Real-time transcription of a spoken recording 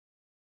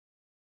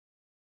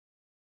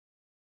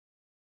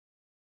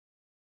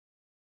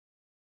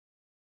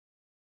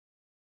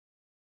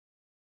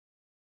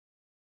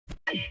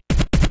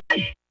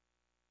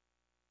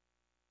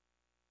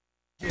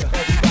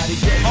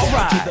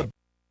Alright.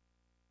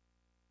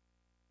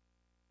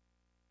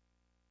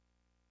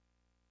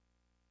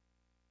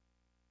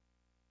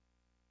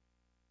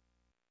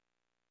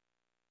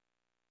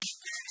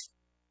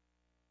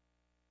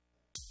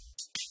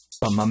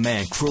 From my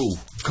man Crew,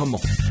 come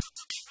on.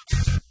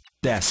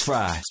 That's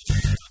right.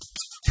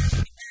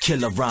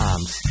 Killer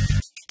Rhymes.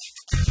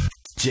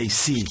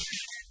 JC.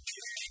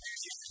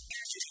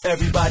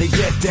 Everybody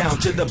get down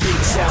to the beat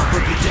sound,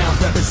 break it down,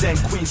 represent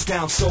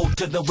Queenstown, soul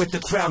to the with the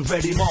crown,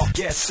 ready, mark,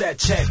 get set,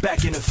 check,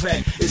 back in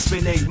effect. It's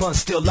been 8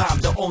 months, still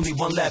I'm the only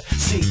one left.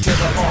 C to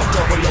the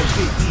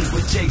R-double-O-V-E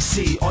with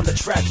JC on the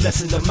track,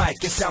 blessing the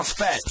mic, it sounds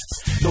fat.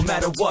 No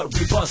matter what,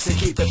 we bust and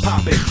keep it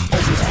poppin'.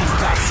 Always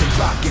beatbox and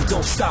rockin',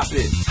 don't stop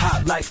it.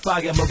 Hot like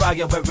fire,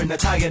 Mariah wearing a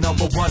tie,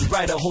 #1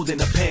 writer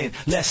holding a pen.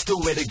 Let's do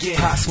it again.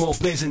 Hot smoke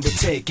blazing the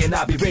take, and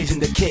I'll be raising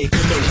the cake.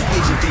 Amazing,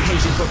 Asian, be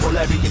Asian, purple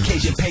every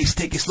occasion. Pace,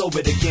 take it slow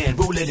it again,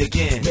 roll it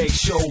again. Make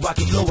sure I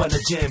can flow on the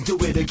gym, do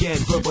it again.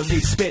 Verbally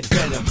spit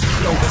venom,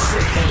 flow the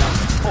sick and I'm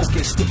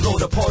focused to blow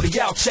the party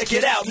out. Check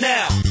it out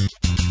now.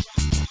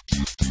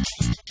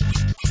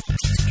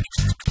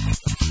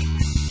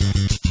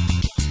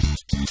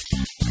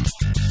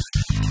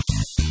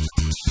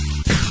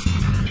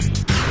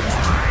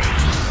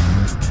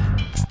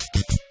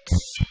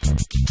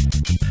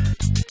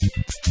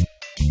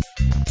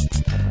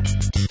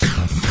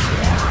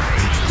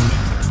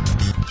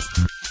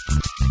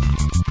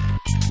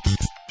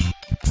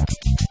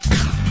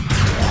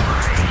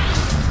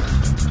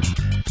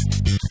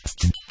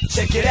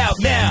 Check it out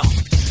now.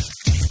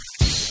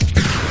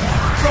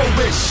 Throw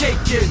it,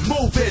 shake it,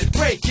 move it,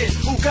 break it.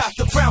 Who got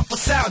the crown for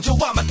sound? Yo,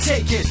 I'ma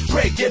take it,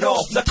 break it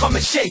off. Now come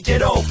and shake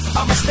it off.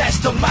 I'ma snatch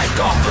the mic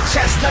off your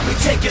chest, let me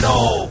take it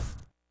off.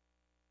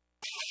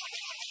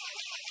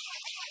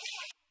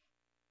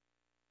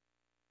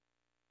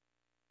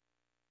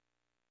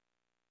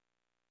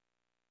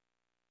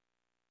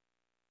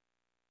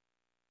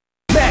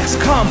 Max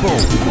Combo,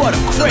 what a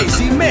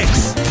crazy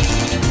mix.